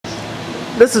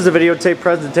This is a videotape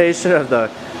presentation of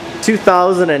the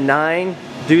 2009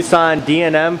 Doosan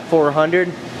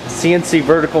DNM-400 CNC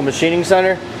Vertical Machining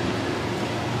Center.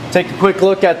 Take a quick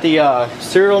look at the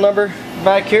serial number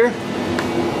back here.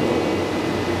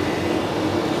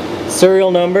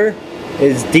 Serial number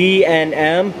is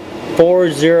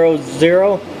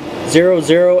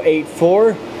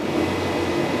DNM-400-0084.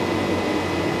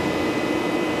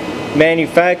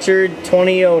 Manufactured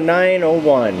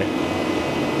 2009-01.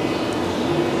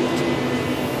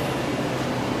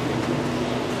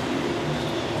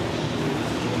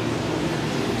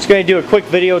 Just going to do a quick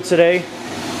video today.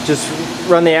 Just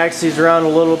run the axes around a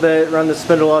little bit, run the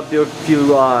spindle up, do a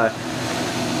few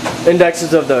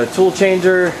indexes of the tool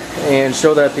changer, and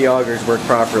show that the augers work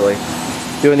properly.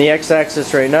 Doing the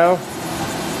x-axis right now.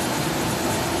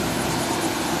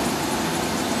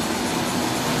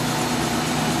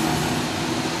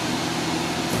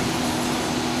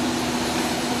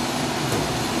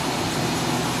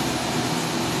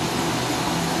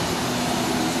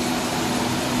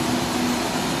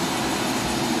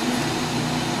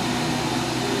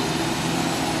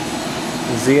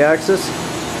 Z-axis.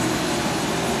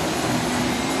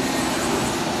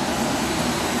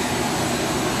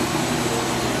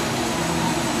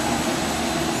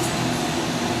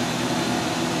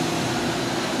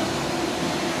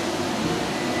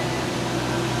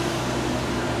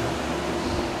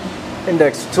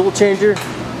 Index tool changer.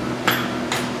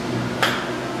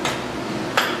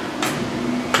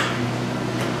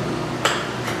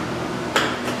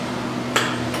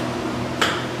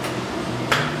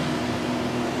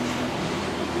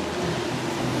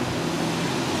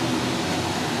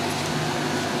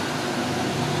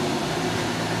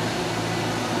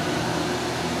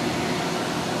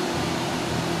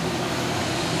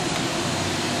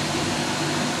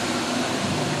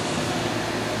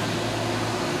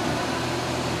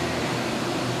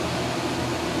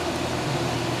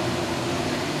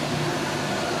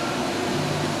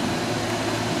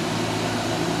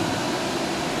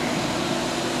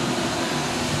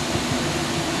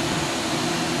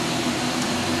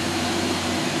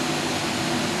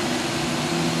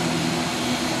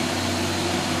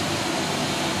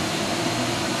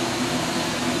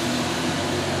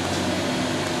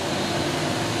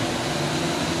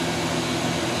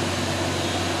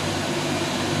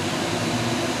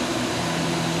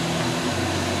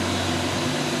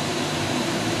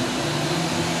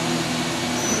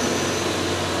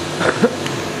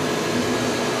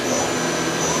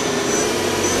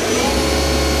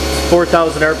 It's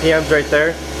 4,000 RPMs right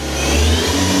there.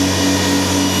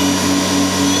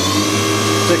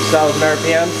 6,000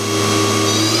 RPMs.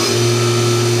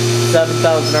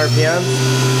 7,000 RPMs.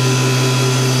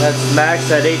 That's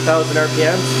max at 8,000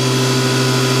 RPMs.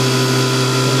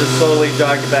 Just slowly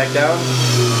jog it back down.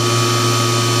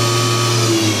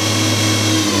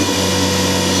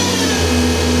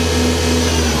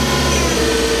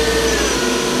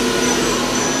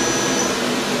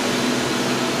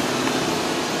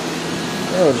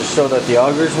 We'll just show that the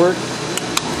augers work.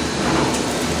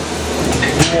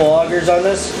 Dual augers on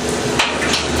this.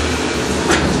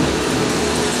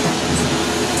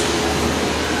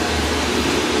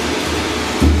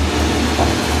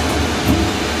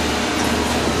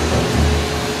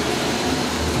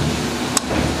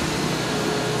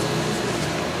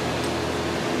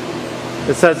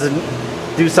 This has a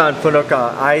Doosan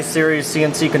Funoka I-Series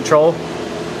CNC control.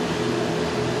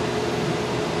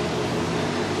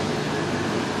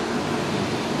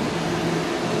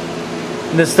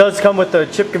 And this does come with a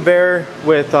chip conveyor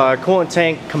with a coolant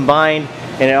tank combined,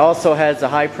 and it also has a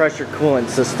high pressure coolant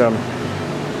system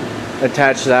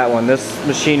attached to that one. This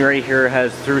machine right here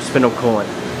has through spindle coolant.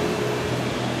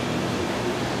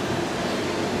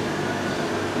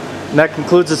 And that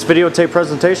concludes this videotape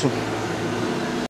presentation.